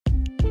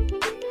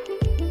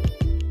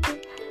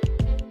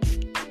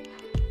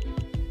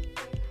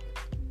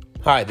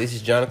Hi, this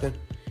is Jonathan,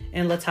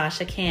 and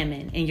Latasha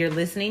Cammon, and you're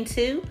listening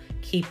to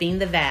Keeping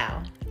the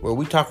Vow, where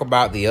we talk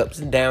about the ups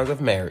and downs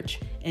of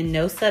marriage. And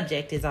no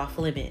subject is off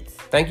limits.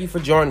 Thank you for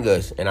joining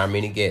us and our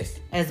many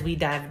guests as we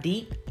dive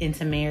deep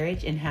into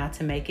marriage and how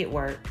to make it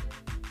work.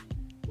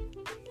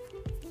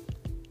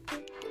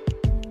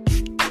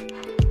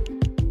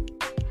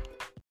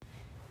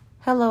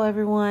 Hello,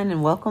 everyone,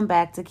 and welcome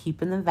back to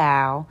Keeping the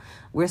Vow.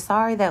 We're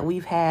sorry that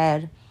we've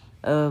had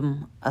a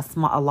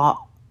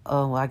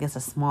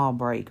small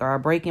break or a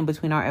break in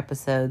between our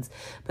episodes,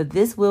 but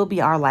this will be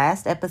our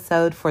last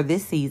episode for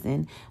this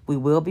season. We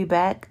will be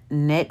back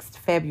next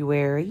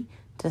February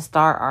to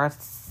start our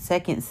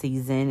second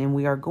season, and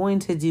we are going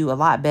to do a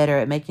lot better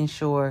at making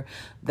sure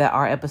that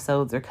our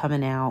episodes are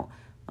coming out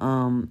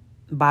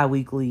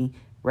bi-weekly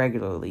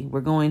regularly.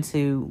 We're going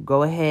to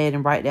go ahead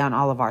and write down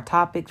all of our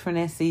topics for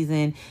next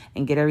season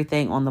and get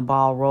everything on the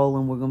ball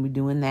rolling. We're going to be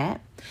doing that.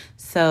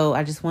 So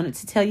I just wanted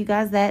to tell you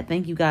guys that.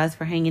 Thank you guys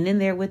for hanging in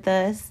there with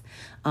us.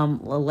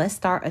 Let's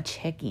start a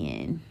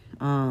check-in.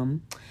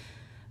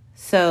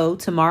 So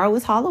tomorrow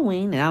is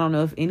Halloween, and I don't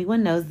know if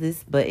anyone knows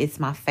this, but it's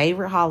my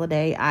favorite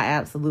holiday. I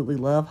absolutely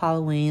love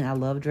Halloween. I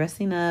love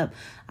dressing up.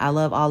 I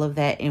love all of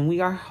that. And we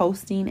are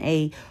hosting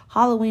a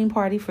Halloween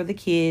party for the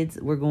kids.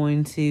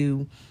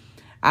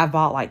 I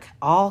bought like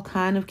all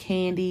kind of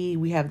candy.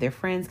 We have their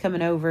friends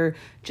coming over,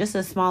 just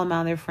a small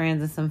amount of their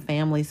friends and some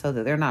family so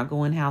that they're not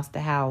going house to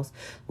house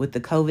with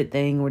the COVID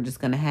thing. We're just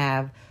going to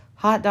have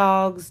hot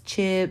dogs,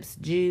 chips,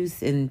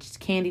 juice, and just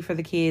candy for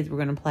the kids. We're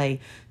going to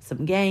play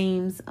some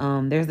games.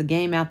 There's a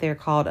game out there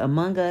called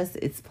Among Us.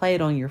 It's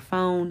played on your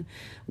phone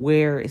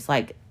where it's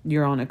like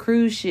you're on a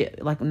cruise ship,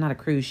 like not a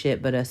cruise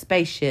ship, but a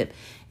spaceship,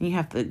 and you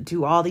have to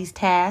do all these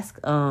tasks.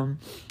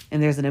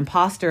 And there's an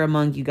imposter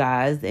among you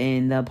guys,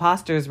 and the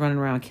imposter is running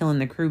around killing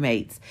the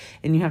crewmates,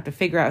 and you have to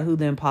figure out who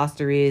the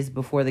imposter is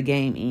before the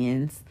game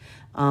ends.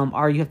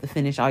 Or you have to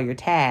finish all your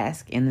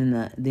tasks,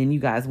 and then you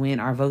guys win,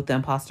 or vote the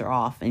imposter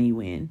off and you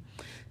win.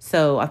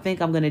 So I think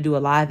I'm going to do a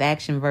live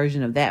action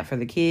version of that for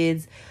the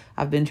kids.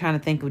 I've been trying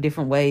to think of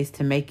different ways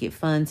to make it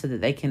fun so that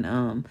they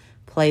can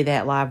play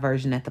that live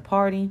version at the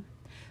party.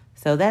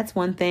 So that's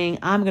one thing.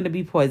 I'm going to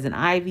be Poison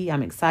Ivy.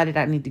 I'm excited.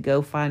 I need to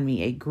go find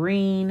me a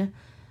green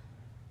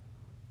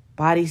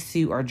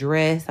bodysuit or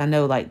dress. I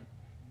know,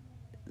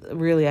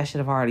 really I should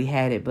have already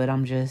had it, but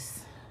I'm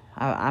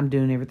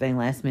doing everything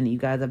last minute. You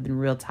guys, I've been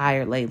real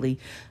tired lately,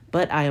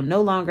 but I am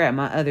no longer at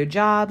my other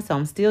job, so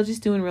I'm still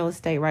just doing real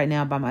estate right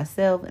now by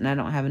myself, and I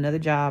don't have another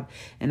job,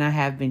 and I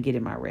have been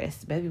getting my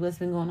rest. Baby, what's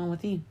been going on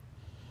with you?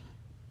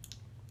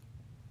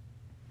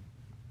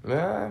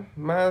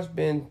 Mine's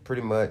been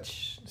pretty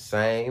much the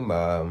same.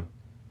 I've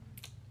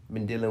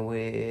been dealing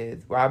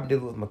with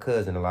my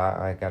cousin a lot.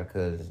 I got a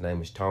cousin. His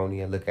name is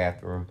Tony. I look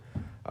after him.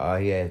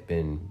 He has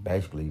been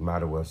basically,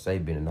 might as well say,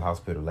 been in the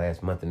hospital the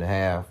last month and a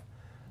half.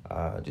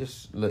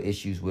 Just little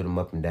issues with him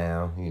up and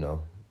down,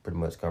 pretty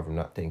much come from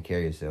not taking care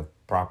of yourself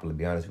properly, to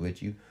be honest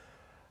with you.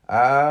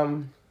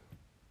 Had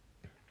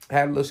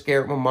a little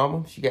scare with my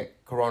mama. She got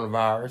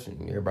coronavirus,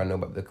 and everybody know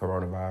about the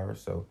coronavirus,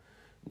 so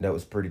that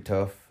was pretty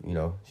tough.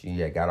 She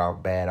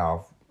got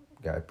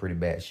got pretty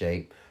bad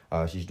shape.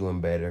 She's doing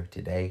better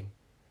today.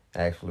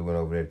 I actually went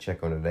over there to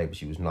check on her today, but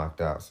she was knocked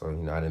out, so, I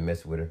didn't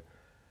mess with her.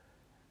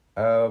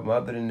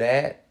 Other than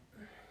that,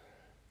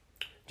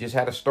 just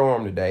had a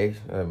storm today.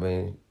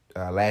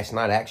 Last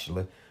night,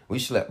 actually. We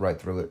slept right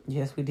through it.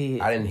 Yes, we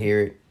did. I didn't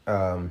hear it.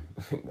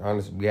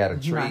 Honestly, we had a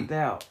tree knocked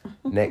out.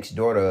 next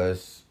door to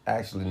us.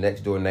 Actually,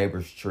 next door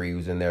neighbor's tree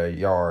was in their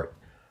yard.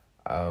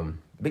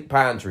 Big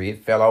pine tree.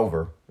 It fell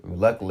over.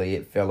 Luckily,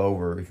 it fell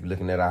over. If you're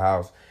looking at our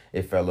house,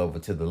 it fell over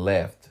to the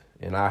left.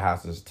 And our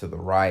house is to the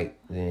right.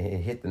 And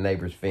it hit the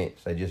neighbor's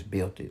fence. They just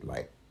built it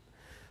like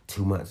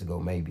 2 months ago,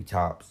 maybe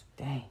tops.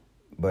 Dang.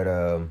 But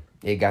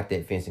it got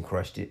that fence and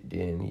crushed it.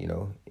 Then,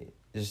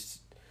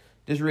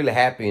 just really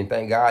happy, and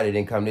thank God it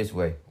didn't come this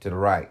way to the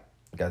right,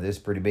 because it's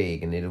pretty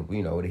big, and it'll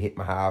hit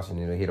my house, and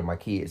it'll hit on my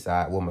kid's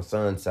side, my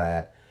son's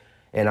side,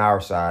 and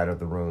our side of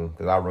the room,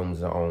 because our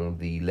rooms are on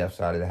the left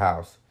side of the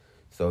house.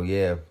 So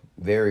yeah,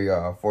 very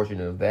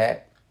fortunate of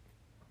that.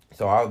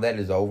 So all of that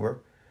is over.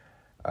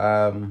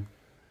 My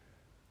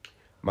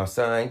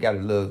son got a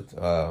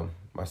little.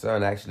 My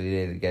son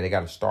actually they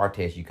got a STAR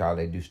test.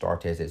 They do STAR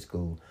tests at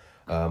school.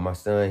 My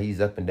son, he's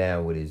up and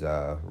down with his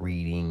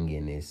reading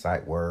and his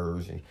sight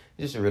words, and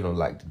just really don't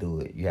like to do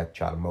it. You have to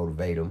try to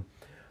motivate him,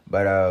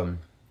 but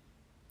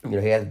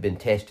he hasn't been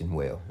testing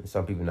well, and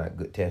some people are not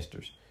good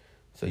testers.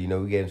 So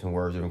we gave him some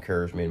words of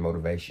encouragement and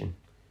motivation,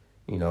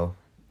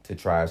 to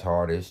try his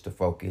hardest to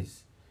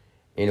focus.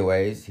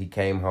 Anyways, he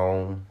came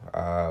home.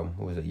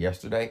 Was it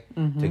yesterday?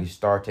 Mm-hmm. Took his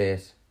STAR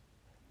test,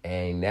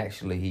 and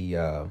actually he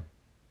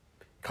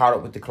caught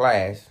up with the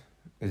class.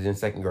 He was in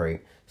second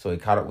grade. So he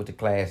caught up with the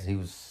class, and he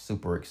was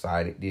super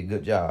excited. Did a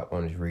good job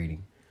on his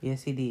reading.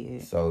 Yes, he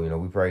did. So,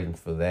 we praised him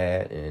for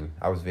that, and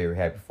I was very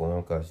happy for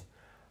him because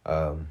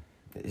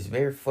it's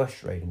very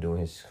frustrating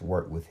doing his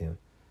work with him.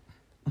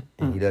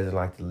 And he doesn't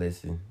like to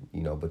listen,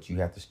 but you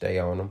have to stay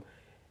on him.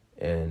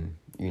 And,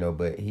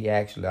 but he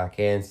actually, I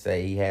can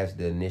say he has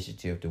the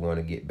initiative to want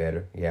to get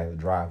better. He has the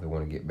drive to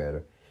want to get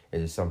better.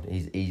 It's just something,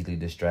 he's easily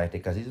distracted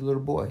because he's a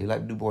little boy. He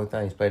like to do boy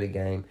things, play the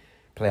game,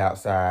 play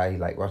outside. He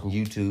like watching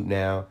YouTube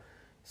now.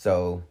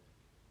 So,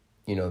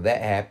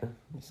 that happened.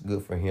 It's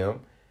good for him.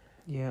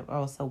 Yeah, I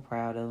was so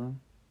proud of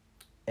him.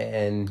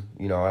 And,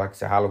 like I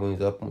said,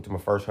 Halloween's up. I went to my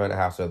first haunted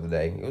house the other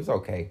day. It was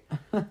okay.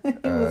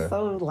 It was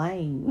so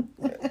lame.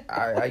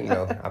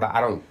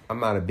 I'm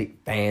not a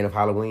big fan of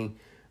Halloween,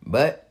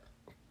 but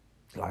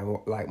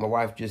like my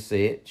wife just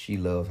said, she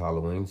loves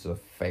Halloween. It's her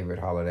favorite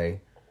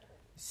holiday.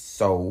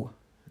 So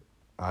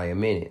I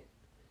am in it.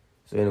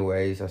 So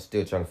anyways, I'm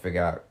still trying to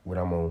figure out what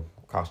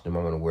costume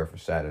I'm gonna wear for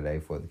Saturday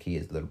for the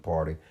kids' little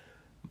party.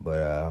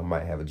 But I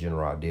might have a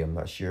general idea. I'm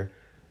not sure.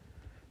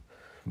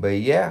 But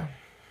yeah,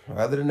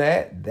 other than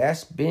that,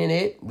 that's been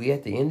it. We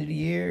at the end of the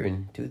year,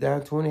 and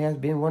 2020 has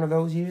been one of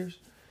those years.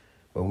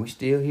 But we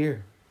still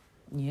here.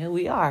 Yeah,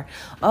 we are.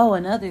 Oh,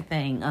 another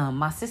thing.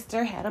 My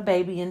sister had a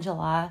baby in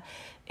July,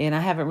 and I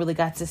haven't really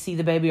got to see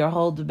the baby or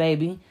hold the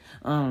baby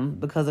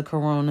because of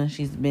Corona.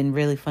 She's been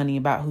really funny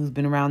about who's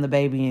been around the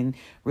baby, and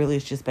really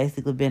it's just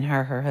basically been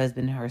her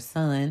husband, her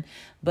son.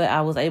 But I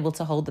was able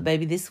to hold the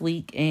baby this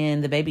week,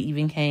 and the baby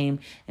even came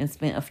and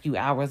spent a few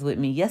hours with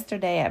me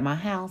yesterday at my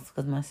house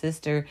because my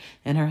sister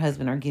and her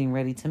husband are getting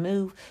ready to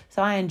move.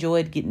 So I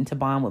enjoyed getting to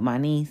bond with my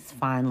niece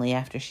finally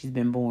after she's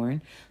been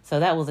born.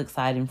 So that was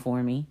exciting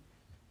for me.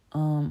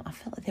 I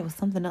felt like there was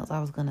something else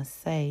I was going to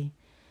say,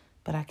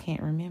 but I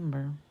can't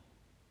remember.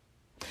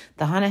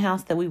 The haunted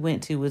house that we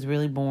went to was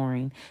really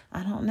boring.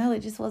 I don't know.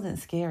 It just wasn't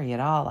scary at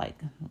all. Like,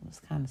 it was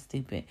kind of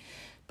stupid.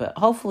 But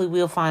hopefully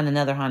we'll find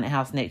another haunted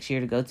house next year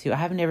to go to. I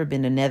have never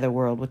been to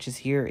Netherworld, which is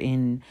here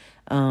in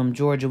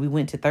Georgia. We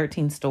went to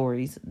 13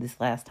 Stories this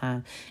last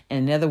time.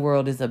 And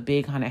Netherworld is a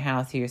big haunted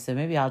house here. So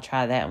maybe I'll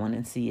try that one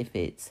and see if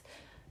it's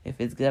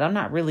good. I'm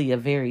not really a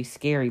very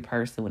scary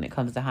person when it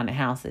comes to haunted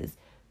houses,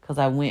 because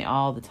I went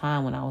all the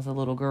time when I was a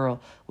little girl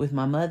with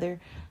my mother.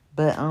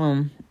 But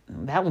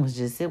that one was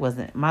it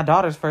wasn't my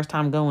daughter's first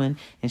time going,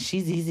 and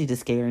she's easy to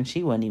scare, and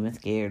she wasn't even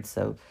scared.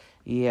 So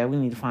yeah, we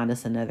need to find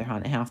us another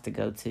haunted house to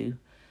go to.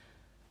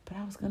 But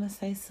I was gonna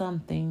say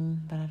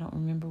something, but I don't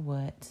remember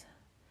what.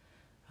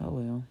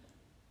 Oh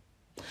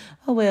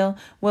well.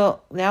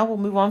 Well, now we'll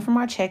move on from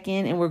our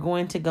check-in, and we're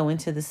going to go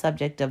into the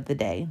subject of the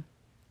day.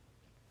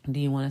 Do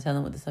you want to tell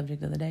them what the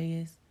subject of the day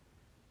is?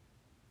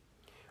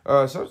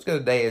 Subject of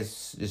the day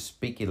is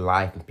speaking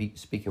life and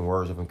speaking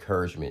words of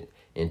encouragement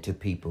into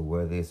people,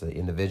 whether it's an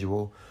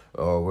individual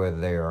or whether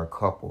they are a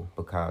couple,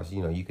 because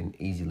you can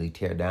easily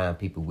tear down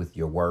people with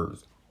your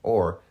words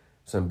or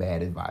some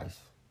bad advice.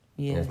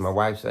 Yes. And as my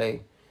wife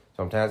say,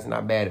 sometimes it's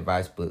not bad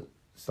advice, but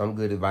some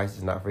good advice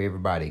is not for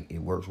everybody. It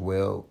works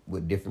well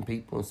with different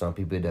people, and some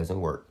people it doesn't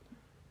work.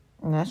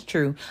 That's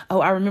true. Oh,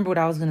 I remember what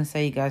I was going to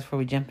say, you guys, before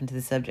we jump into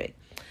the subject.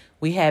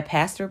 We had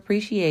pastor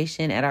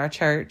appreciation at our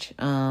church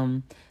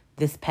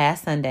this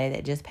past Sunday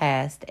that just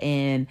passed,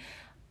 and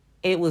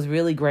it was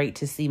really great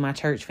to see my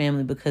church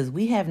family, because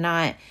we have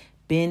not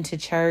been to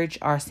church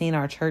or seen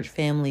our church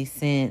family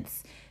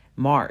since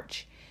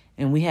March.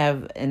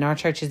 And our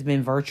church has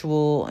been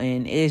virtual,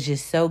 and it is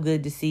just so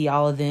good to see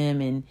all of them.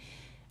 And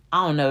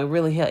I don't know,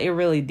 it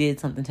really did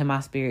something to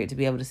my spirit to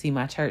be able to see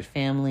my church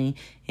family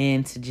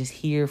and to just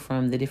hear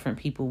from the different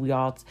people.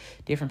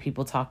 Different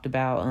people talked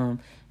about,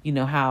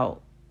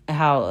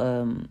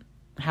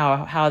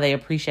 how they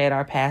appreciate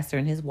our pastor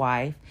and his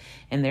wife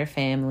and their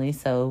family.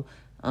 So,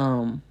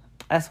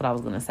 that's what I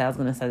was going to say. I was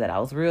going to say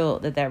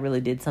that that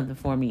really did something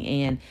for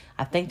me. And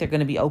I think they're going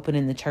to be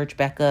opening the church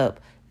back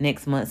up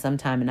next month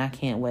sometime, and I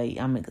can't wait.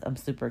 I'm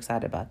super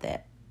excited about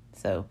that.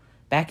 So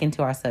back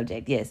into our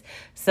subject. Yes.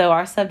 So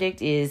our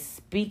subject is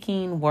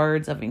speaking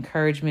words of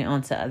encouragement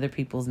onto other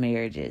people's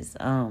marriages.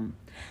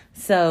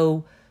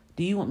 So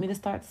do you want me to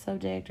start the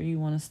subject, or you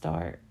want to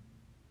start?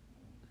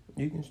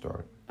 You can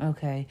start.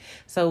 Okay.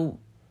 So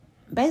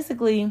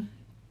basically,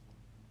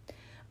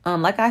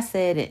 like I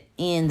said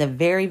in the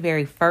very,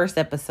 very first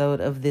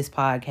episode of this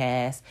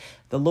podcast,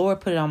 the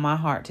Lord put it on my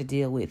heart to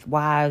deal with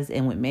wives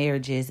and with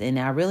marriages. And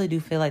I really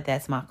do feel like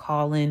that's my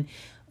calling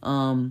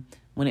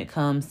when it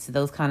comes to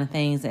those kind of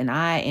things. And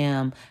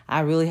I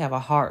really have a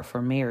heart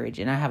for marriage,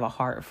 and I have a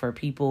heart for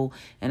people,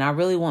 and I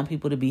really want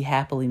people to be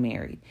happily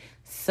married.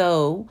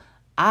 So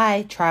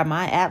I try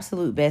my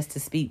absolute best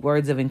to speak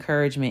words of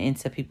encouragement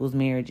into people's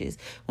marriages.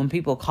 When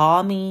people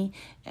call me,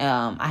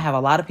 I have a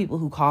lot of people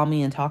who call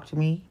me and talk to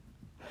me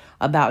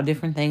about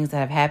different things that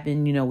have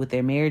happened, with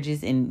their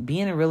marriages. And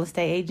being a real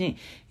estate agent,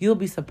 you'll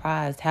be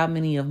surprised how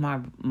many of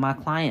my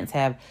clients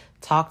have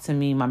talked to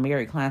me. My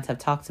married clients have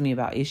talked to me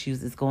about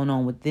issues that's going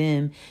on with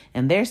them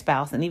and their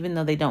spouse. And even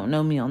though they don't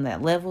know me on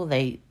that level,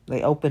 they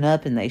open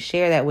up and they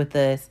share that with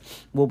us,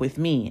 with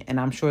me. And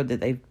I'm sure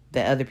that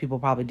other people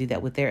probably do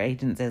that with their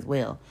agents as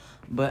well.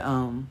 But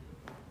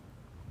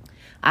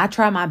I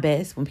try my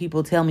best when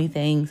people tell me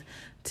things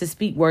to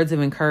speak words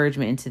of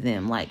encouragement into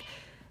them. Like,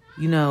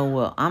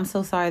 well, I'm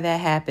so sorry that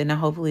happened.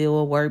 Hopefully it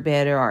will work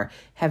better. Or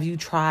have you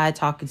tried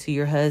talking to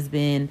your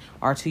husband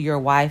or to your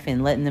wife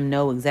and letting them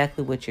know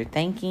exactly what you're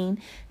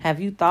thinking? Have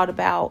you thought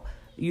about,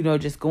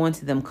 just going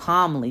to them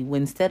calmly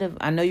instead of,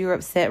 I know you're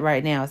upset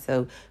right now,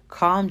 so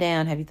calm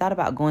down. Have you thought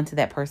about going to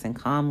that person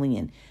calmly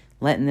and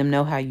letting them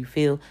know how you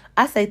feel?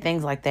 I say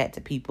things like that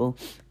to people.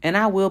 And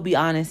I will be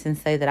honest and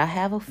say that I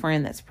have a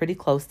friend that's pretty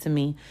close to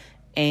me,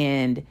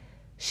 and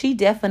she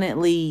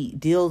definitely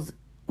deals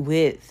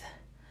with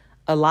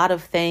a lot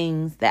of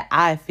things that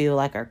I feel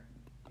like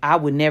I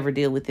would never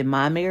deal with in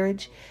my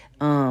marriage.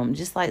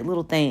 Just like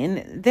little things,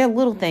 and they're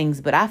little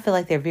things, but I feel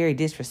like they're very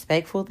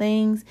disrespectful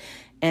things.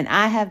 And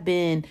I have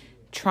been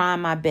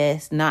trying my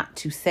best not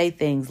to say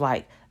things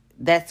like,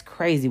 that's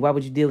crazy, why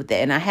would you deal with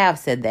that? And I have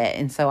said that.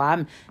 And so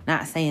I'm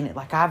not saying it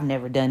like I've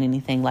never done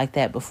anything like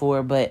that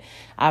before, but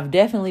I've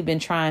definitely been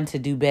trying to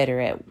do better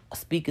at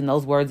speaking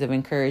those words of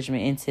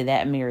encouragement into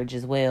that marriage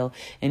as well,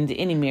 into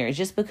any marriage,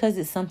 just because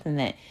it's something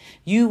that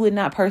you would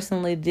not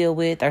personally deal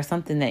with, or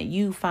something that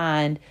you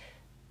find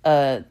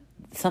that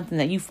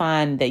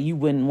you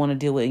wouldn't want to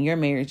deal with in your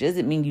marriage,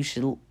 doesn't mean you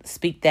should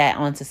speak that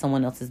onto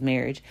someone else's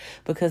marriage,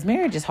 because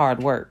marriage is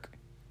hard work.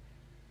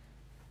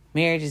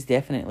 Marriage is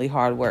definitely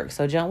hard work.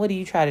 So, John, what do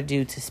you try to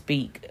do to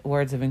speak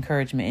words of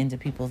encouragement into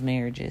people's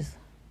marriages?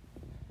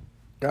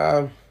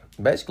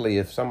 Basically,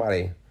 if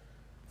somebody,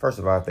 first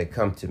of all, if they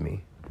come to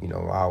me, I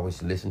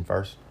always listen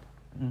first.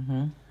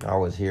 Mm-hmm. I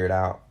always hear it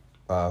out.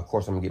 Of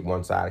course, I'm going to get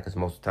one-sided because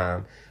most of the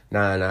time,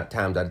 9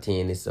 times out of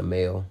 10, it's a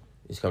male.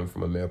 It's coming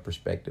from a male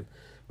perspective.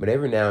 But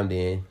every now and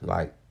then,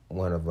 like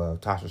one of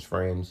Tasha's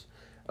friends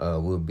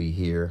will be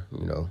here.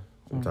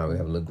 Sometimes we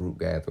have a little group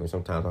gathering.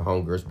 Sometimes our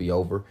homegirls be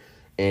over.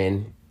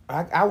 And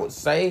I would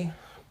say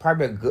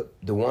probably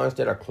the ones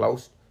that are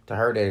close to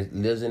her that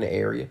lives in the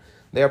area,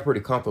 they're pretty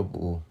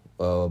comfortable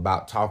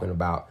about talking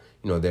about,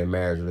 their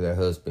marriage or their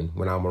husband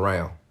when I'm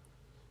around.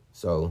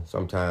 So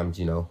sometimes,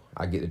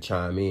 I get to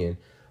chime in.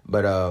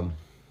 But,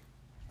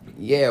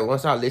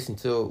 once I listen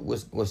to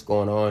what's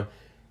going on,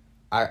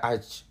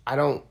 I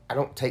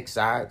don't take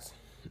sides.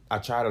 I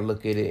try to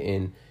look at it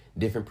in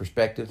different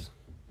perspectives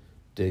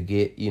to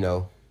get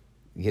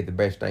the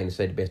best thing to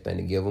say, the best thing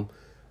to give them.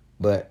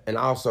 And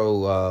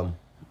also,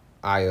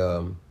 I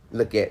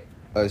look at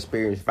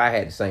experience. If I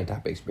had the same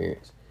type of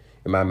experience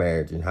in my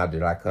marriage, and how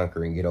did I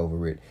conquer and get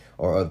over it,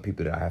 or other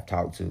people that I have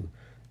talked to.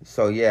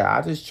 So yeah,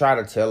 I just try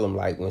to tell them,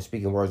 like, when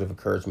speaking words of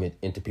encouragement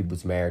into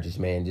people's marriages,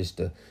 man, just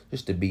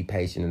to be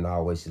patient and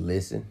always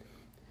listen.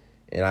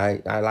 And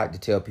I like to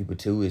tell people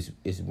too is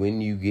when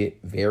you get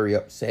very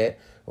upset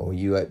or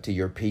you up to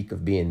your peak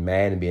of being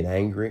mad and being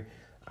angry,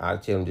 I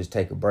tell them just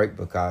take a break,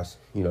 because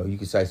you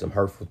can say some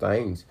hurtful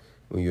things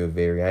when you're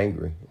very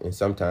angry. And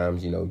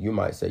sometimes, you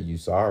might say you're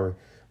sorry,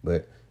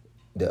 but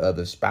the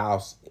other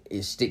spouse,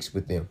 it sticks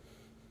with them.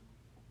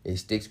 It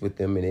sticks with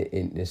them,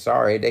 and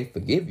sorry, they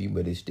forgive you,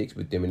 but it sticks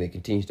with them and it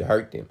continues to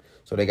hurt them.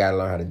 So they got to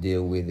learn how to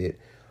deal with it.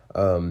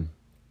 Another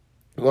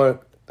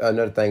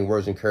thing,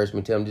 words of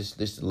encouragement, tell them just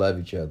to love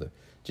each other,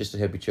 just to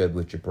help each other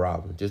with your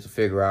problem, just to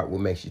figure out what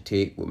makes you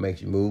tick, what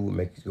makes you move, what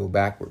makes you go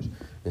backwards,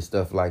 and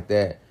stuff like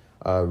that.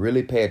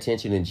 Really pay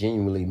attention and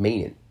genuinely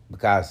mean it,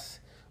 because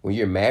when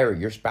you're married,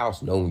 your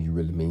spouse knows when you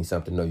really mean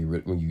something,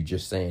 when you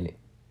just saying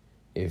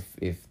it.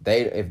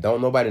 If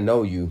don't nobody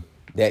know you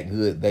that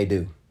good, they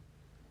do.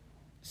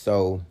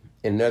 So,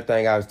 another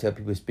thing I always tell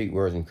people, speak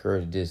words of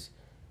encouragement, just,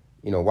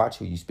 watch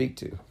who you speak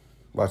to,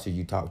 watch who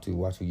you talk to,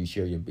 watch who you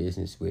share your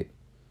business with,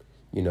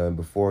 and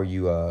before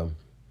you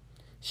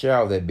share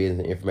all that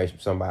business information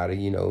with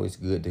somebody, it's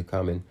good to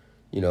come and,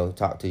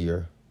 talk to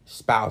your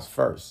spouse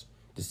first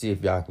to see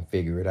if y'all can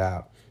figure it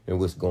out and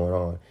what's going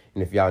on.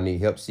 And if y'all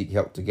need help, seek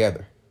help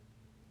together.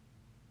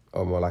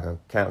 Or more like a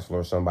counselor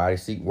or somebody,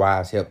 seek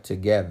wise help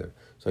together,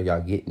 so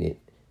y'all getting it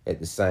at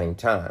the same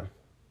time,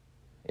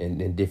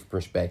 and in different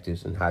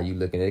perspectives and how you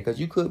looking at it, because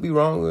you could be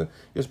wrong or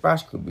your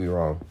spouse could be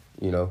wrong,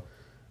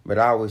 But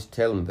I always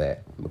tell them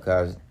that,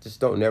 because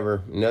just another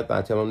thing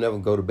I tell them, never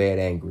go to bed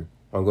angry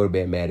or go to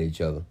bed mad at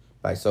each other,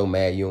 like so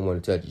mad you don't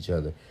want to touch each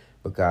other,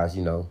 because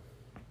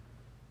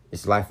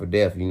it's life or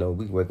death. We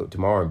can wake up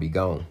tomorrow and be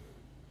gone.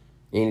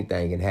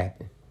 Anything can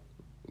happen.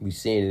 We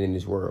seeing it in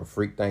this world.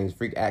 Freak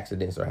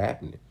accidents are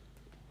happening.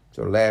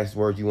 So the last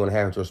words you want to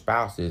have with your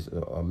spouse is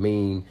a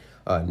mean,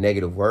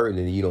 negative word, and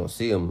then you don't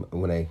see them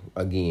when they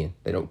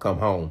don't come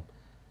home.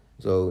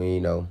 So,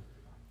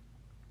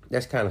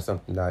 that's kind of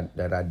something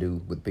that I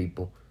do with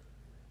people.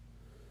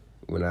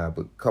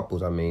 With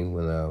couples,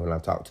 when I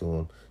talk to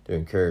them, to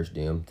encourage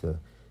them to,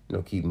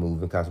 keep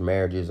moving, because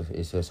marriage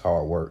is just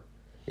hard work.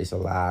 It's a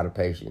lot of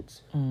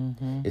patience.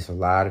 Mm-hmm. It's a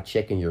lot of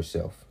checking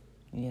yourself.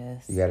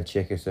 Yes. You got to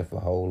check yourself a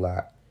whole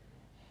lot,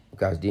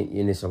 because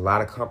and it's a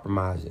lot of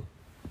compromising.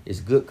 It's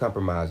good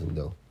compromising,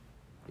 though.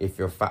 If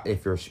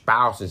your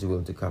spouse is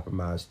willing to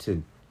compromise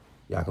too,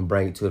 y'all can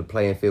bring it to the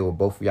playing field where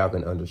both of y'all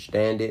can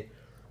understand it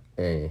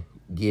and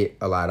get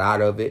a lot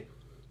out of it.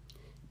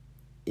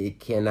 It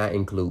cannot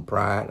include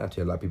pride. I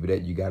tell a lot of people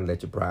that you got to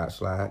let your pride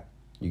slide.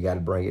 You got to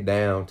bring it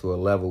down to a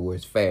level where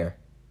it's fair.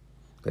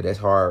 Because that's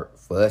hard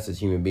for us as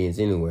human beings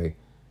anyway.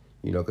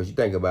 You know, because you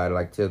think about it,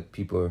 like tell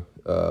people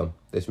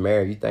that's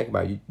married, you think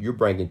about it, you're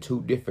bringing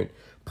two different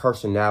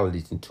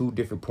personalities and two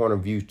different point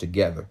of views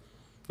together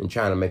and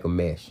trying to make them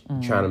mesh.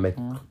 You're trying to make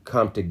them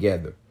come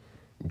together.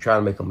 You're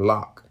trying to make them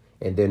lock.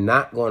 And they're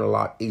not going to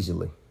lock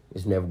easily.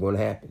 It's never going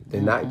to happen.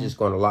 They're not just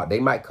going to lock. They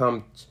might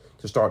come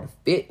to start to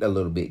fit a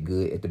little bit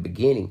good at the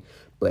beginning,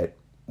 but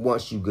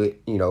once you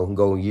get,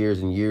 go years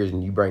and years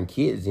and you bring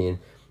kids in,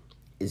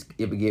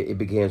 it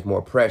begins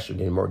more pressure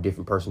and more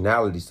different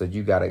personalities. So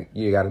you gotta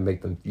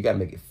make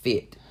it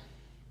fit.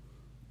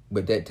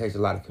 But that takes a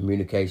lot of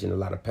communication, a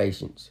lot of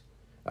patience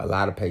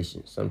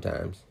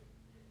sometimes,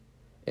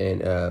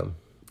 and a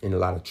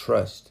lot of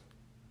trust.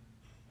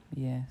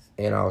 Yes.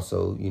 And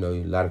also,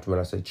 a lot of when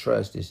I say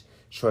trust is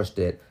trust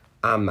that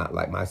I'm not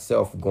like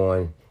myself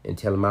going and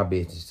telling my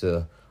business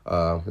to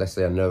let's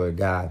say another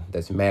guy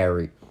that's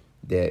married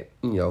that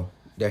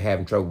they're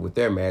having trouble with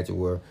their marriage,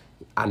 where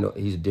I know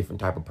he's a different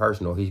type of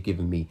person, or he's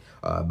giving me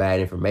bad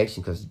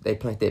information because they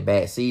plant that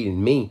bad seed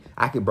in me.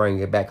 I could bring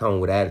it back home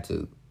with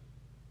attitude,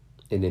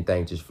 and then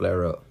things just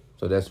flare up.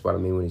 So that's what I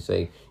mean when you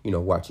say,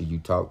 watch who you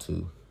talk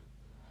to.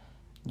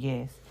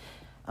 Yes.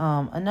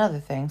 Another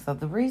thing. So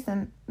the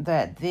reason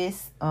that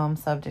this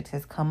subject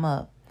has come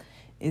up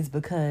is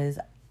because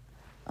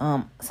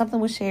something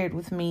was shared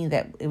with me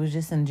that it was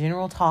just in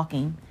general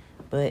talking.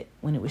 But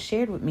when it was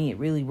shared with me, it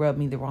really rubbed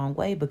me the wrong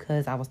way,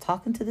 because I was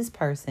talking to this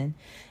person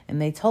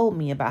and they told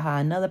me about how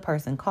another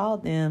person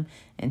called them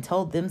and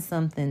told them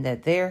something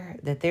that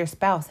their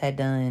spouse had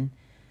done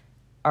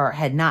or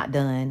had not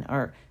done,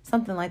 or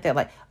something like that.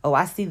 Like, oh,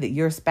 I see that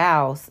your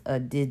spouse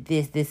did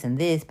this, this, and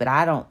this, but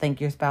I don't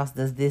think your spouse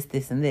does this,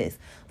 this, and this.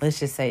 Let's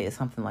just say it's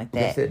something like that.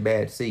 That's that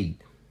bad seed.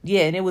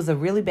 Yeah, and it was a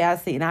really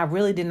bad seed, and I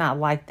really did not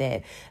like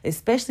that,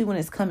 especially when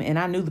it's coming, and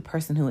I knew the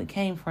person who it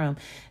came from,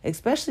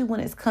 especially when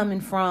it's coming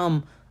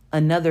from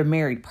another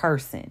married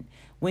person.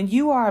 When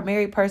you are a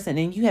married person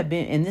and you have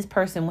been, and this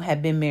person has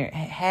been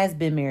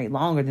married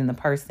longer than the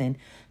person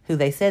who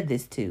they said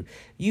this to,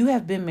 you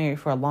have been married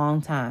for a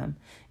long time.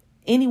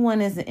 Anyone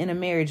is in a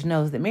marriage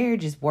knows that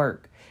marriage is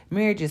work.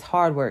 Marriage is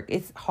hard work.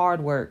 It's hard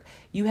work.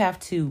 You have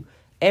to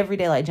every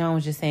day, like John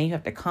was just saying, you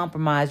have to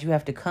compromise. You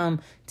have to come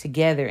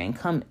together and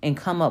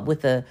come up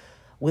with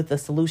a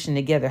solution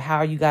together. How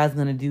are you guys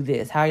going to do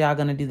this? How are y'all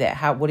going to do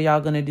that? What are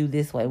y'all going to do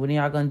this way? What are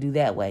y'all going to do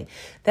that way?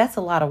 That's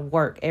a lot of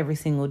work every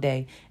single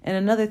day. And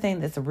another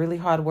thing that's a really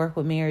hard work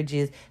with marriage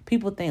is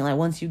people think like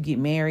once you get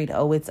married,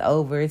 oh, it's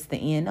over, it's the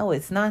end. No,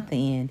 it's not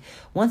the end.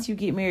 Once you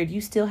get married, you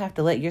still have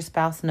to let your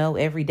spouse know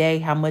every day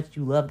how much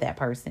you love that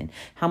person,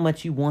 how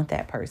much you want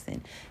that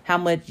person, how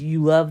much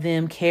you love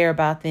them, care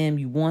about them,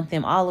 you want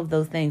them, all of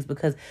those things.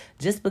 Because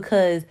just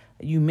because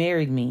you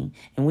married me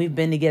and we've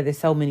been together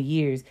so many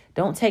years,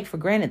 don't take for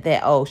granted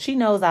that, oh, she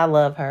knows I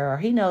love her or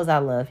he knows I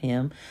love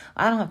him.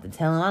 I don't have to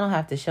tell him. I don't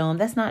have to show him.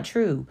 That's not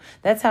true.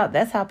 That's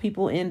how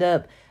people end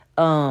up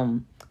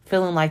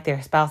feeling like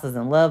their spouse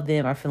doesn't love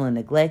them or feeling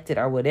neglected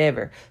or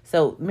whatever.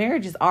 So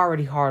marriage is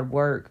already hard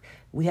work.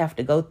 We have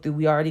to go through.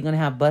 We already going to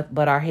have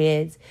but our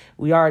heads.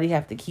 We already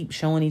have to keep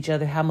showing each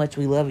other how much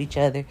we love each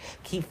other,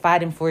 keep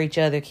fighting for each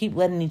other, keep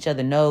letting each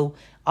other know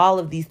all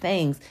of these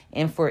things.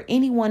 And for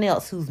anyone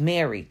else who's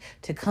married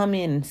to come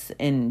in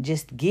and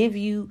just give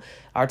you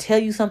or tell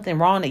you something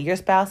wrong that your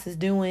spouse is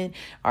doing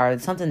or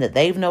something that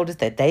they've noticed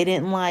that they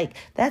didn't like,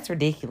 that's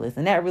ridiculous.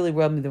 And that really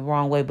rubbed me the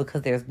wrong way,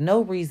 because there's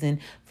no reason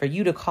for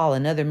you to call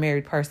another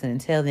married person and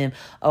tell them,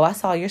 oh, I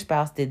saw your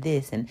spouse did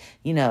this, and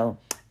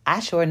I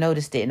sure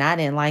noticed it and I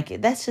didn't like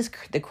it. That's just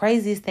the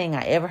craziest thing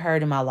I ever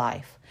heard in my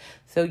life.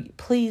 So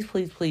please,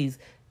 please, please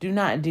do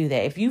not do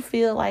that. If you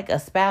feel like a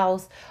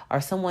spouse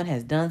or someone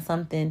has done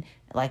something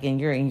like in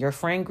your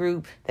friend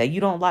group that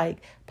you don't like,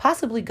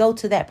 possibly go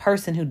to that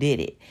person who did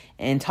it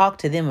and talk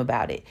to them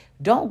about it.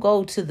 Don't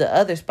go to the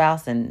other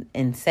spouse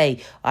and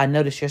say, I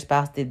noticed your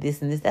spouse did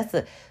this and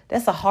this.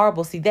 That's a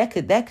horrible. See, that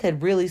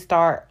could really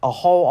start a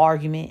whole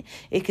argument.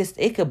 It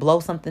could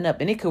blow something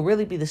up, and it could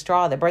really be the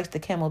straw that breaks the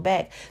camel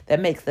back that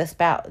makes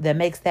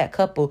that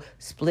couple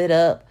split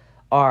up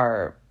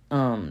or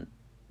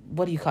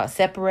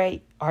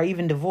separate or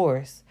even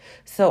divorce.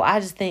 So I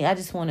just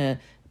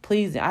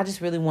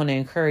really want to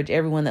encourage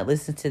everyone that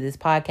listens to this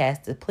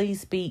podcast to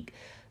please speak,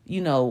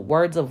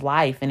 words of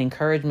life and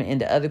encouragement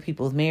into other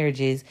people's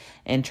marriages,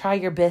 and try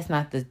your best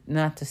not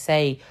to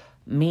say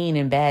mean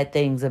and bad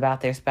things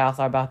about their spouse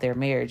or about their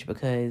marriage,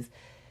 because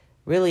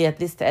really at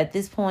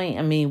this point,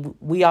 I mean,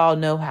 we all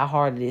know how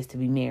hard it is to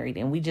be married,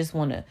 and we just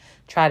want to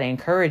try to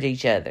encourage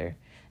each other.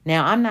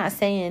 Now, I'm not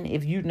saying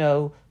if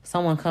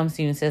someone comes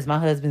to you and says, my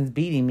husband's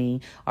beating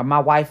me or my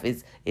wife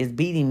is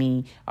beating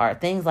me or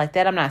things like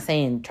that, I'm not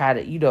saying try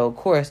to, of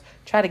course,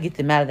 try to get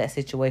them out of that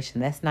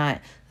situation. That's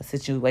not a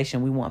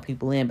situation we want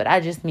people in. But I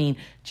just mean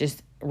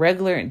just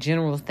regular and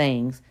general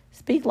things.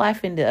 Speak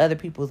life into other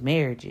people's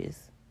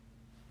marriages.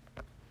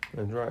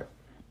 That's right.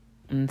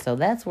 And so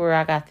that's where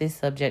I got this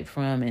subject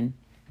from. And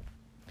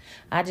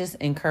I just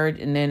encourage,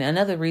 and then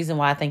another reason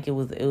why I think it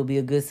would be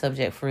a good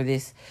subject for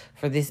this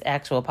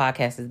actual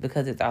podcast is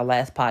because it's our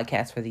last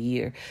podcast for the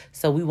year.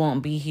 So we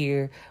won't be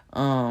here.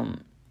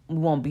 We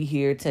won't be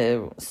here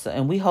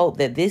and we hope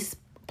that this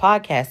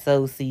podcast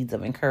sows seeds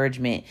of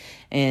encouragement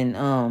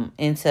and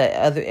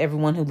into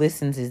everyone who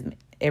listens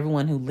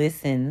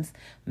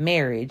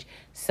marriage.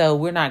 So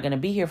we're not going to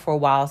be here for a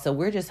while. So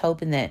we're just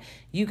hoping that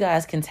you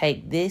guys can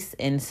take this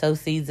and sow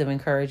seeds of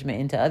encouragement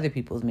into other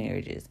people's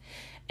marriages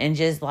and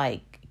just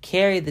like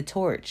carry the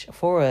torch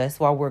for us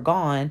while we're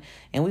gone.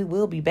 And we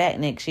will be back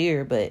next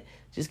year, but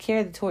just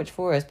carry the torch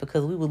for us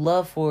because we would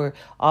love for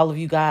all of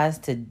you guys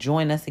to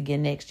join us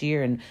again next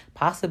year and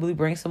possibly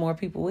bring some more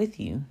people with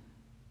you.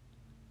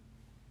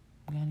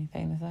 You got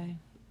anything to say?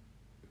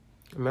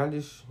 I mean, I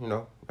just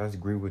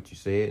agree with what you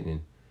said,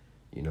 and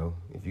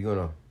if you're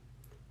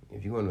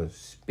gonna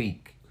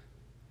speak,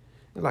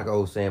 it's like an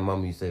old saying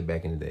Mama used to say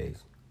back in the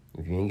days.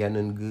 If you ain't got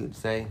nothing good to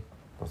say,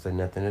 don't say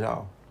nothing at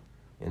all,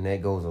 and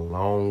that goes a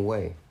long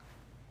way.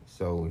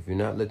 So if you're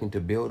not looking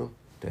to build them,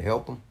 to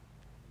help them,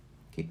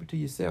 keep it to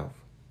yourself.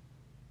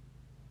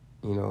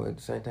 At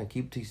the same time,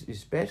 keep it to,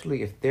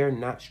 especially if they're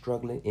not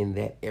struggling in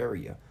that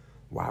area.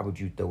 Why would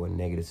you throw a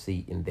negative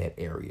seed in that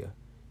area?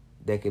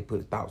 That could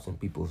put thoughts in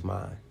people's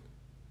mind.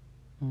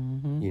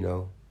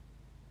 Mm-hmm.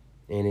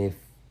 And if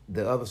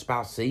the other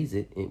spouse sees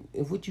it, and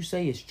if what you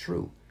say is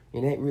true,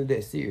 and it ain't really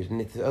that serious,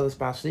 and if the other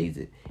spouse sees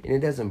it, and it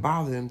doesn't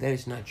bother them, that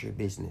is not your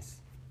business.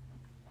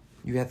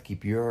 You have to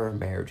keep your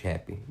marriage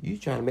happy. You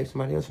trying to make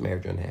somebody else's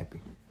marriage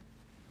unhappy.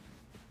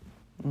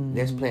 Mm-hmm.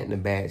 That's planting a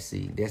bad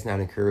seed. That's not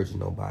encouraging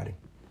nobody.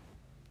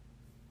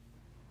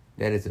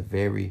 That is a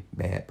very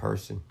bad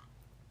person.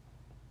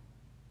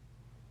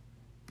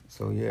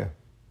 So, yeah.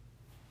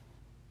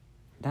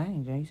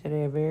 Dang, John, you said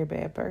they're a very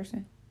bad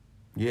person?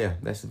 Yeah,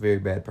 that's a very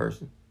bad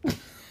person.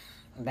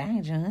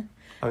 Dang, John.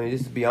 I mean,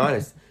 just to be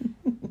honest,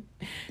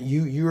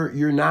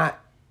 you're not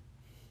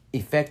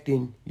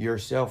affecting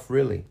yourself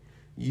really.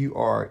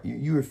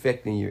 You're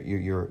affecting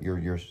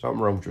your something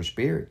wrong with your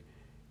spirit,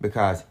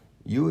 because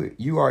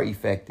you are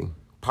affecting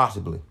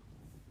possibly.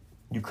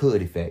 You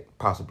could affect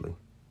possibly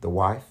the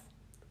wife,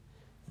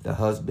 the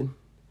husband,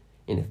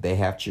 and if they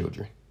have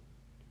children.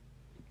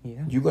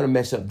 Yeah. You're gonna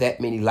mess up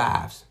that many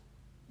lives.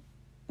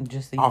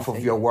 Just off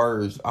of your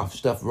words, off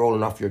stuff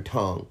rolling off your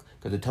tongue,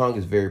 because the tongue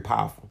is very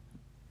powerful.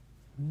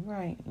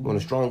 Right. One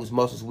of the strongest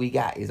muscles we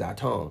got is our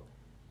tongue,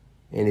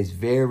 and it's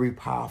very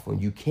powerful.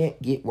 You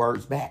can't get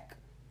words back.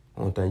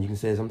 Only thing you can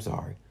say is I'm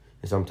sorry,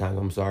 and sometimes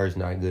I'm sorry is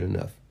not good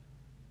enough.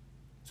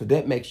 So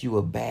that makes you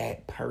a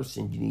bad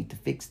person. You need to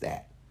fix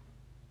that,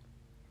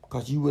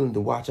 because you're willing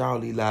to watch all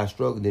these lives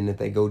struggle. Then if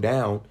they go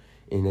down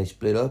and they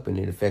split up, and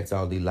it affects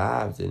all these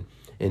lives, and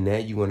now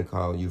you want to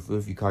call you,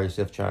 if you call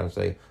yourself trying to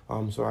say, oh,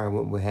 I'm sorry,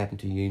 what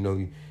happened to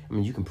you?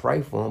 You can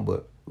pray for them,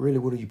 but really,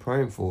 what are you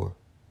praying for?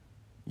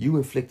 You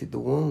inflicted the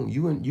wound.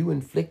 You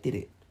inflicted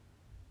it.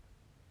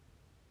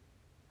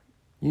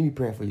 You need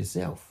to pray for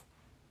yourself.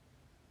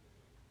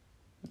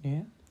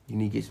 Yeah. You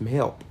need to get some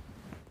help.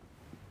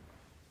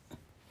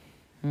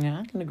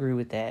 Yeah, I can agree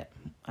with that.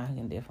 I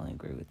can definitely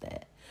agree with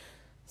that.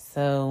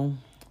 So,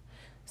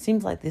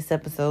 seems like this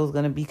episode is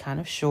going to be kind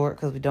of short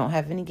because we don't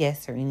have any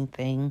guests or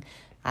anything.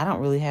 I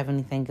don't really have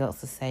anything else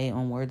to say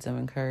on words of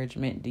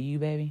encouragement. Do you,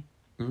 baby?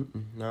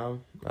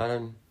 No, I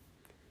done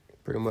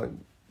pretty much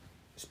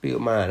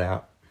spilled mine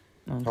out.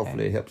 Okay.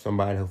 Hopefully it helps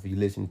somebody. Hopefully you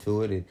listen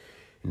to it. And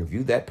if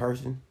you that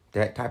person,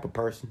 that type of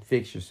person,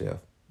 fix yourself.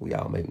 We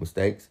all make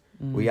mistakes.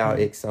 Mm-hmm. We all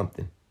ex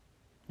something.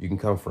 You can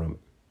come from it.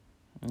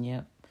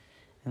 Yep.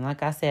 And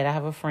like I said, I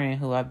have a friend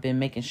who I've been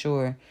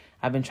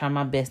trying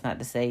my best not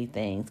to say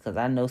things, because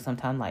I know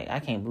sometimes, like, I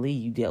can't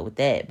believe you dealt with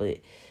that, but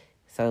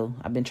so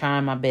I've been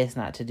trying my best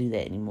not to do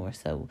that anymore.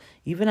 So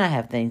even I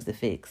have things to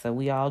fix. So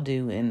we all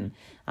do, and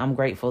I'm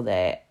grateful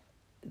that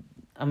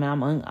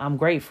I'm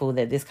grateful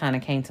that this kind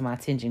of came to my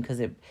attention,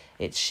 because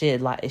it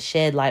shed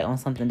light on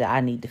something that I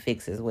need to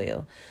fix as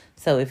well.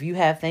 So if you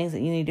have things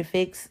that you need to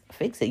fix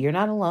it. You're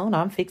not alone.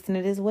 I'm fixing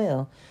it as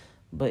well.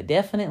 But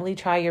definitely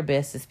try your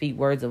best to speak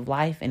words of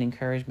life and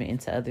encouragement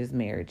into others'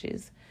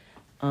 marriages.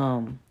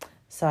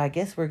 So I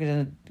guess we're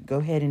gonna go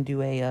ahead and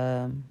do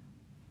a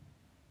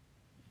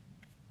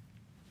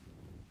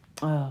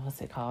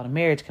what's it called? A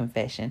marriage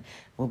confession.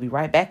 We'll be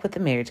right back with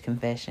the marriage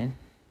confession.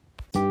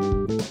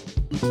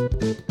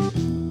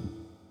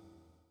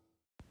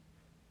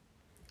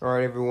 All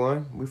right,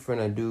 everyone. We're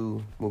finna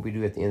do what we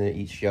do at the end of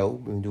each show.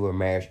 We're gonna do a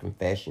marriage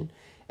confession,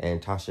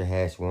 and Tasha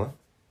has one.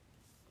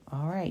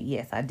 All right.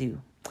 Yes, I do.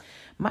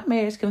 My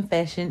marriage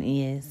confession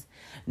is,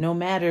 no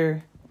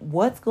matter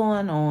what's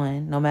going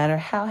on, no matter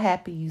how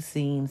happy you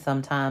seem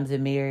sometimes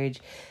in marriage,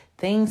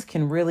 things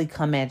can really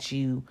come at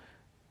you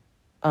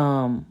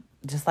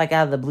just like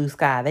out of the blue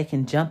sky. They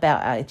can jump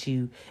out at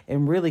you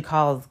and really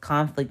cause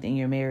conflict in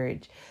your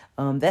marriage.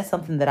 That's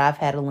something that I've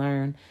had to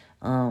learn.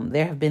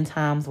 There have been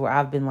times where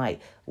I've been like,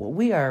 well,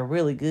 we are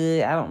really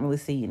good. I don't really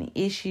see any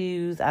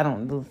issues. I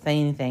don't really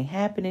see anything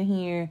happening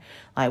here.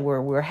 Like,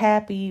 we're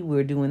happy.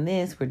 We're doing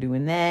this. We're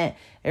doing that.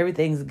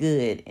 Everything's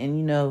good.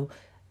 And,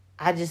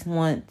 I just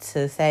want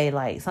to say,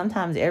 like,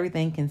 sometimes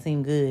everything can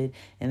seem good,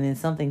 and then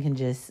something can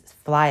just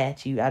fly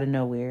at you out of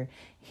nowhere,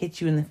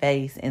 hit you in the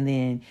face, and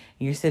then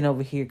you're sitting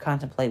over here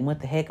contemplating, what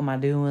the heck am I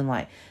doing?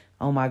 Like,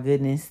 oh my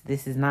goodness,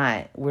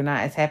 we're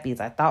not as happy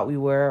as I thought we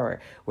were,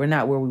 or we're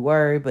not where we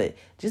were. But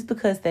just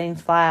because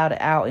things fly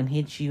out and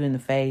hit you in the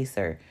face,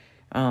 or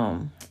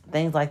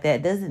things like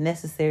that, doesn't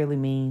necessarily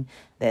mean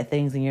that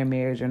things in your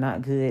marriage are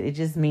not good. It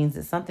just means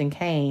that something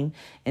came,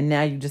 and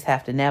now you just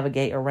have to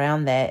navigate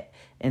around that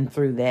and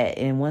through that.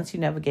 And once you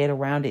navigate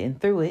around it and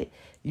through it,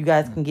 you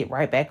guys can get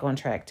right back on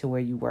track to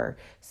where you were.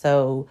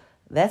 So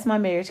that's my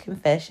marriage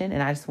confession.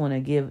 And I just want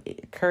to give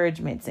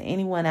encouragement to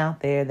anyone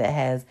out there that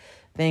has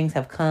things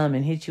have come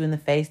and hit you in the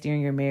face during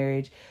your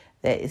marriage,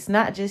 that it's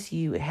not just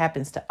you. It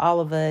happens to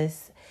all of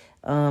us,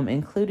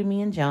 including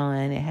me and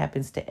John. It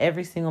happens to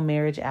every single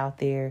marriage out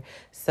there.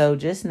 So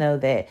just know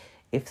that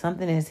if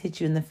something has hit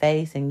you in the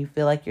face and you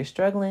feel like you're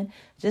struggling,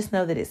 just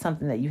know that it's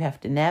something that you have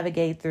to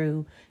navigate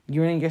through.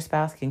 You and your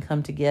spouse can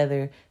come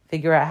together,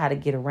 figure out how to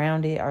get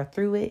around it or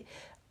through it,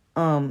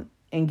 and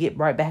get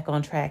right back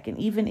on track. And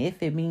even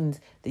if it means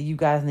that you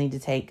guys need to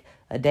take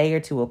a day or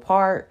two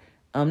apart,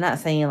 I'm not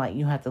saying like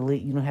you don't have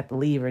to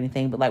leave or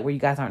anything, but like where you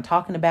guys aren't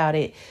talking about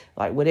it,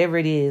 like whatever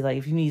it is, like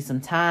if you need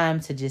some time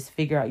to just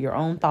figure out your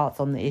own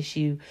thoughts on the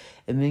issue,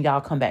 and then y'all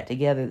come back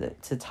together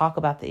to talk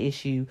about the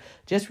issue,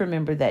 just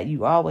remember that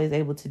you always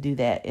able to do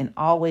that, and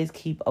always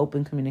keep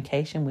open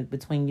communication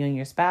between you and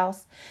your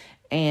spouse,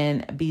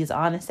 and be as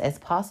honest as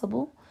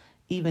possible.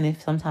 Even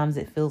if sometimes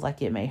it feels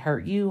like it may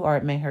hurt you or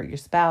it may hurt your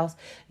spouse,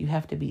 you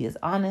have to be as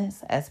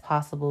honest as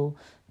possible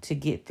to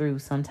get through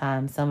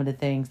sometimes some of the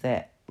things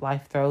that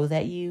life throws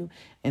at you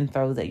and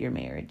throws at your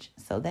marriage.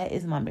 So that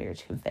is my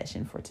marriage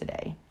confession for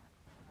today.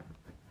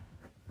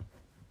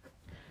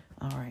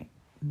 All right,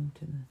 move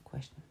to the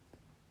question.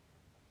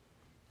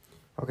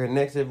 Okay,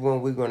 next,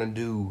 everyone, we're going to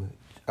do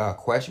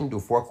question. Do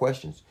 4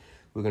 questions.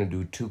 We're going to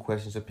do 2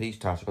 questions apiece.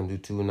 Tasha's going to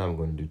do 2, and I'm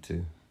going to do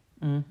 2.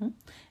 And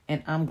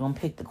I'm going to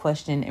pick the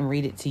question and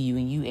read it to you,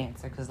 and you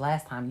answer, because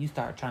last time you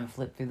started trying to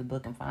flip through the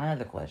book and find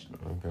another question.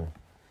 Okay.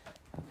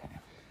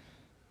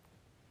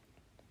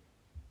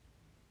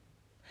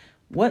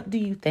 What do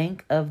you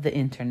think of the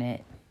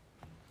internet?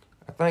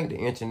 I think the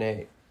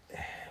internet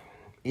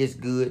is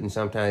good, and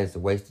sometimes it's a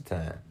waste of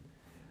time.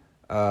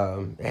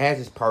 It has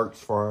its perks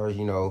as far as,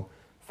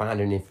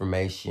 finding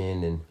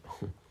information and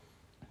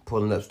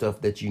pulling up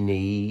stuff that you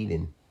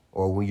need,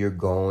 or where you're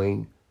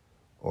going,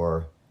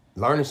 or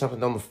learning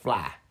something on the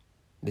fly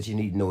that you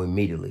need to know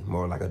immediately,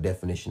 more like a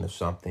definition of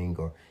something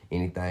or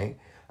anything.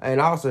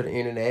 And also the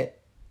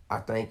internet, I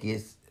think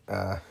it's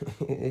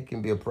it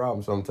can be a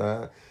problem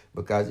sometimes,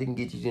 because it can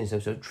get you in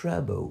some sort of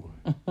trouble.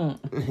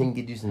 It can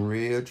get you some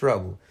real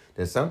trouble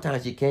that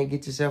sometimes you can't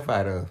get yourself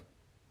out of.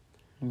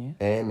 Yeah.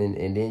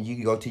 And then you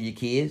can go to your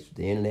kids.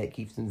 The internet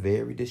keeps them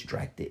very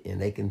distracted,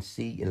 and they can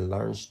see and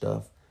learn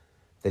stuff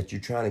that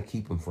you're trying to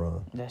keep them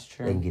from. That's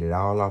true. They can get it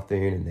all off the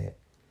internet.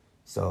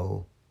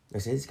 So I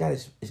said it's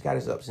got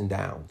its ups and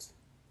downs.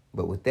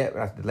 But with that,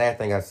 the last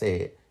thing I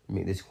said,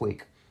 this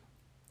quick,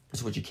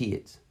 it's with your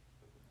kids.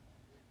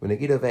 When they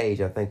get of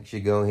age, I think you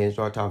should go ahead and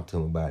start talking to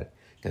them about it,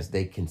 because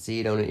they can see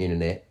it on the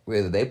internet,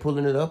 whether they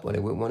pulling it up or they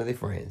with one of their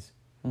friends.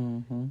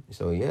 Mm-hmm.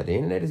 So yeah, the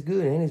internet is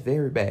good and it's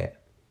very bad.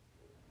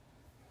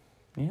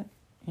 Yep.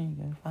 Here you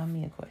go. Find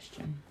me a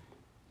question.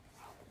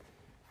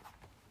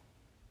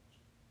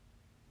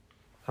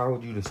 How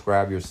would you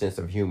describe your sense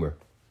of humor?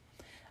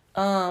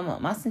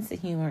 My sense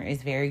of humor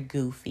is very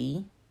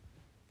goofy.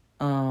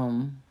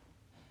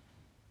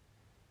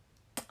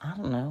 I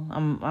don't know.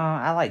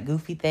 I like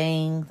goofy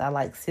things. I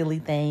like silly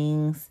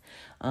things.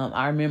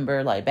 I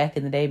remember like back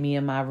in the day, me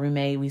and my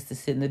roommate, we used to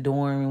sit in the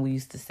dorm and we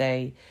used to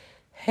say,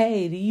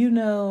 "Hey, do you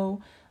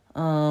know,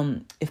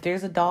 if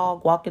there's a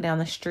dog walking down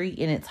the street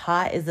and it's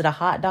hot, is it a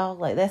hot dog?"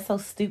 Like, that's so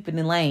stupid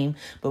and lame.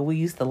 But we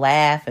used to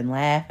laugh, and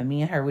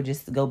me and her would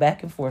just go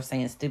back and forth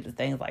saying stupid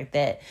things like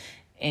that.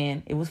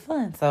 And it was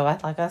fun. So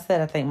like I said,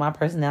 I think my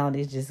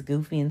personality is just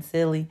goofy and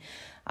silly.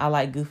 I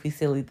like goofy,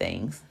 silly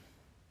things.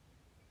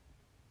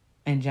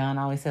 And John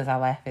always says I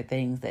laugh at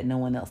things that no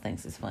one else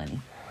thinks is funny.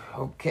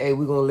 Okay,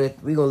 we're gonna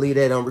leave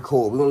that on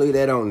record. We're gonna leave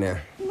that on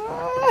there.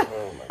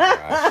 Oh my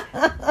gosh.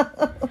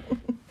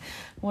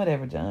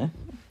 Whatever, John.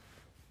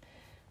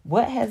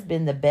 What has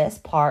been the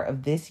best part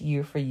of this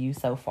year for you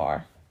so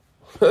far?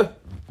 Well,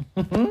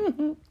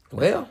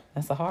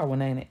 that's a hard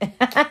one, ain't it?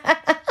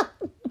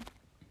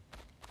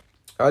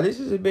 This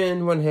has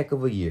been one heck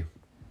of a year.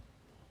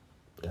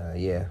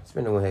 Yeah, it's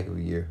been one heck of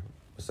a year.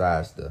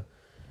 Besides the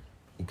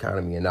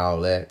economy and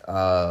all that.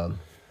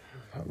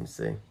 Let me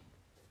see.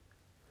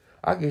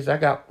 I guess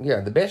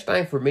the best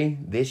thing for me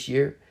this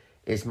year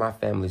is my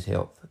family's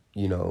health.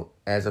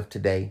 As of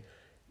today,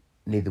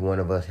 neither one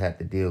of us had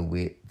to deal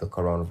with the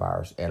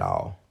coronavirus at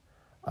all.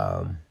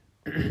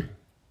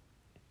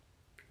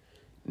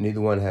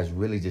 Neither one has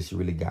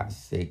really got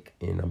sick,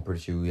 and I'm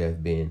pretty sure we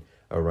have been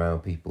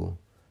around people.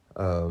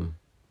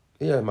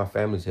 My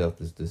family's health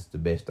is the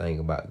best thing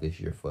about this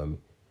year for me.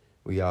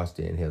 we all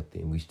staying healthy,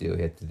 and we still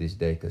healthy to this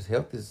day, because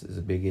health is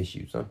a big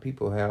issue. Some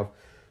people have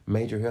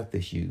major health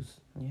issues,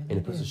 and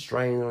it puts a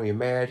strain on your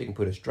marriage. It can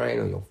put a strain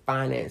on your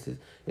finances.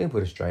 It can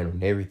put a strain on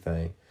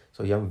everything.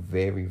 So yeah, I'm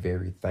very,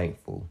 very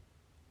thankful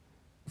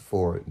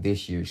for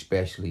this year,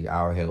 especially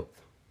our health.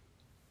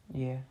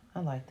 Yeah, I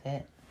like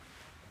that.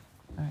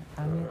 All right,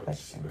 find me a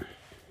question.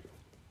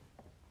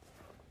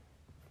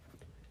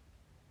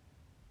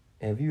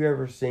 Have you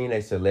ever seen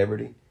a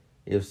celebrity?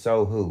 If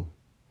so, who?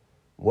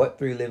 What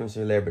 3 living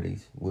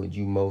celebrities would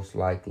you most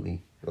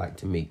likely like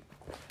to meet?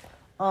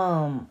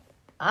 I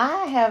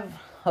have,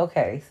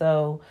 okay,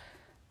 so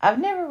I've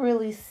never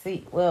really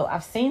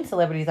I've seen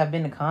celebrities, I've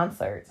been to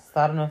concerts,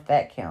 so I don't know if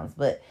that counts,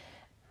 but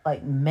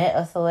like met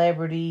a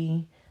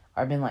celebrity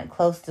or been like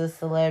close to a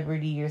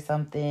celebrity or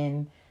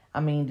something. I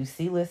mean, do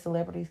C-list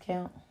celebrities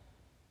count?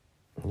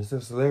 It's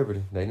a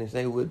celebrity. They didn't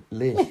say what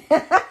list.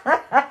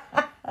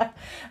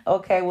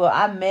 Okay, well,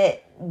 I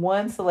met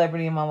one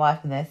celebrity in my life,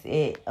 and that's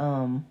it.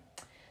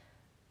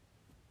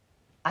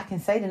 I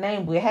can say the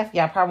name, but half of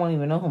y'all probably won't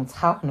even know who I'm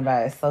talking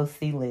about. It's so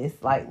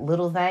C-list. Like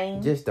Lil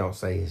Zane. Just don't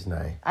say his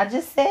name. I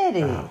just said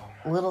it. Oh.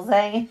 Lil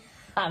Zane.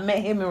 I met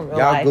him in real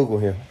y'all life. Google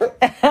him.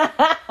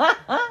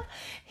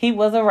 He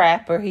was a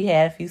rapper. He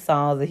had a few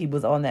songs, and he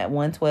was on that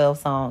 112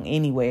 song,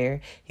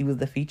 Anywhere. He was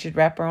the featured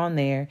rapper on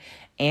there.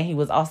 And he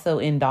was also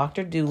in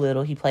Dr.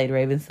 Dolittle. He played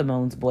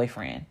Raven-Symoné's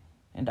boyfriend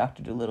in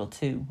Dr. Dolittle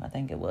 2, I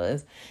think it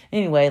was.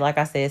 Anyway, like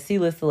I said,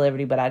 C-list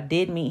celebrity, but I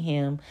did meet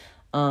him.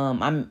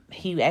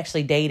 He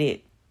actually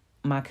dated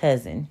my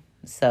cousin.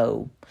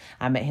 So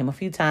I met him a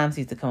few times.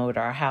 He used to come over to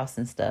our house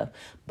and stuff.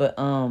 But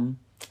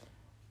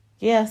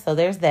yeah, so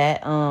there's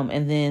that.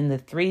 And then the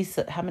 3,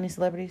 how many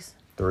celebrities?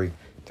 3.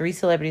 3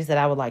 celebrities that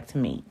I would like to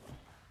meet.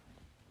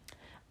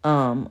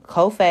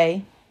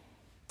 Kofi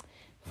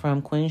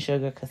from Queen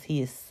Sugar, because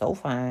he is so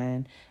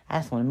fine. I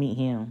just want to meet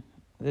him.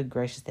 Good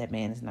gracious, that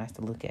man is nice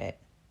to look at.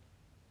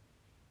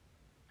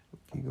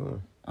 Keep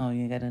going. Oh,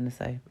 you ain't got nothing to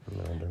say?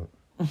 No, I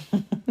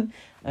don't.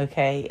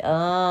 Okay.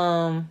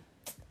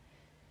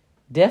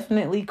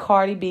 Definitely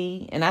Cardi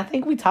B. And I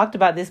think we talked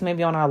about this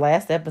maybe on our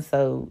last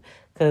episode,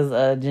 because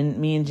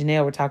me and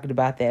Janelle were talking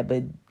about that.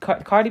 But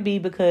Cardi B,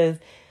 because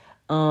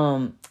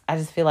I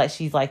just feel like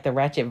she's like the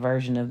ratchet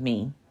version of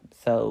me.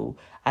 So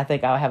I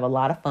think I'll have a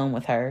lot of fun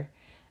with her.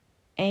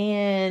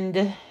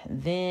 And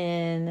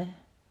then,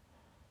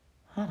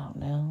 I don't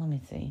know. Let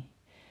me see.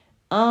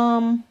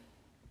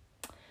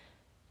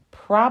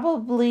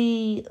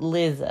 Probably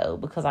Lizzo,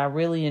 because I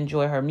really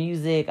enjoy her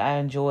music. I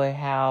enjoy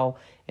how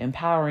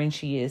empowering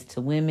she is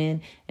to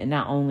women, and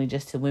not only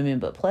just to women,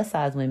 but plus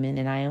size women.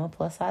 And I am a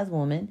plus size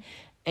woman,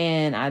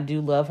 and I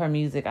do love her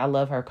music. I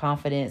love her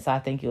confidence. So I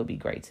think it would be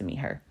great to meet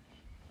her.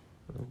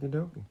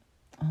 Okey-dokey.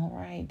 All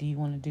right. Do you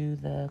want to do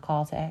the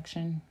call to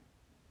action?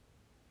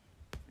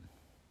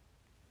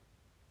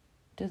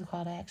 Do the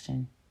call to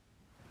action.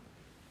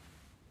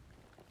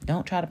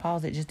 Don't try to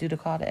pause it. Just do the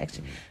call to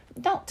action.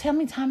 Don't tell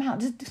me time out.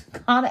 Just do the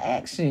call to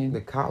action.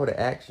 The call to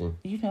action.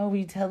 You know,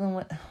 we tell them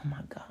what. Oh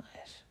my gosh.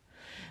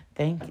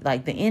 Thank you.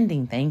 Like the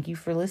ending. Thank you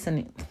for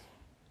listening.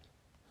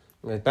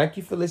 Well, thank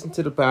you for listening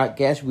to the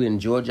podcast. We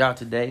enjoyed y'all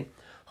today.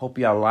 Hope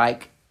y'all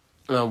like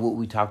what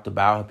we talked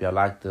about. Hope y'all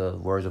like the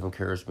words of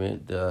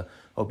encouragement.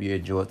 Hope you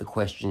enjoyed the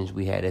questions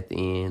we had at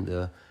the end.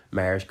 The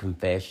marriage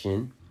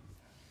confession.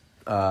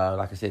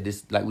 Like we said,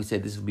 this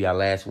will be our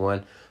last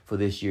one for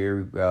this year.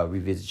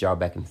 Revisit y'all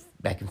back in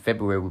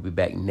February. We'll be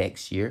back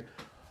next year.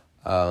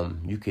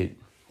 You could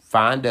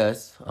find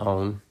us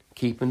on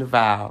Keeping the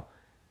Vow.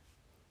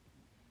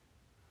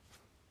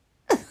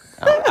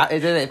 I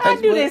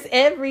do this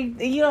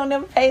you don't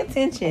never pay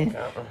attention.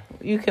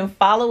 You can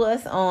follow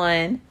us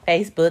on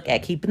Facebook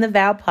at Keeping the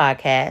Vow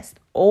Podcast,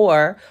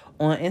 or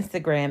on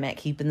Instagram at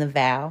Keeping the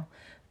Vow.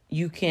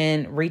 You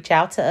can reach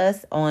out to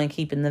us on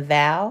Keeping the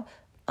Vow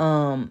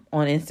on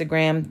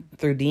Instagram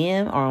through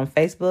DM, or on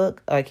Facebook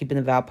or Keeping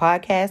the Vow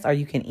Podcast, or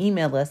you can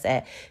email us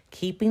at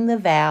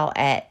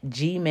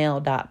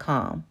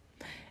keepingthevow@gmail.com.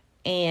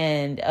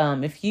 And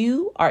if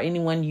you or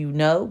anyone you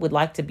know would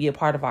like to be a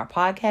part of our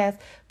podcast,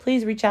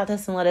 please reach out to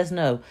us and let us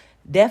know.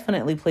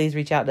 Definitely please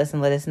reach out to us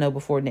and let us know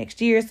before next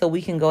year, so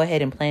we can go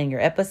ahead and plan your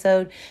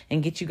episode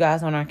and get you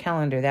guys on our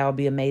calendar. That would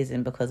be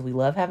amazing, because we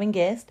love having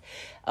guests.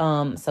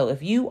 So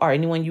if you or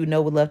anyone you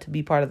know would love to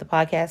be part of the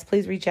podcast,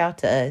 please reach out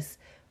to us.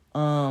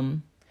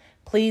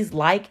 Please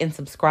like and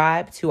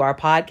subscribe to our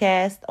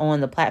podcast on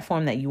the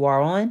platform that you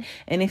are on.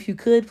 And if you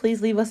could,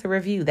 please leave us a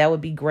review. That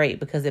would be great,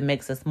 because it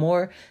makes us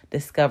more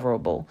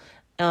discoverable.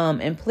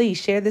 And please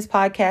share this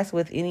podcast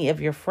with any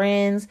of your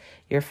friends,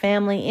 your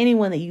family,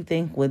 anyone that you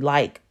think would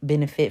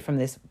benefit from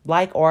this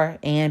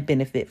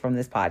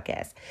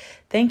podcast.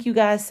 Thank you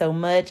guys so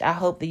much. I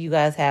hope that you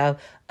guys have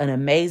an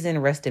amazing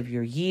rest of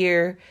your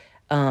year.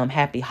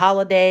 Happy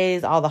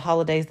holidays, all the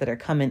holidays that are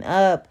coming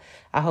up.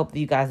 I hope that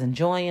you guys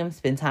enjoy them,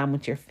 spend time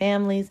with your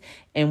families,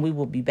 and we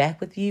will be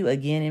back with you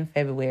again in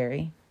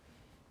February.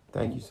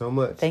 Thank you so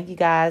much. Thank you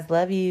guys.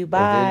 Love you. Bye.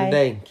 At the end of the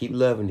day, keep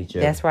loving each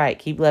other. That's right.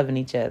 Keep loving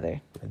each other.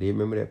 I did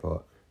remember that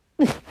part.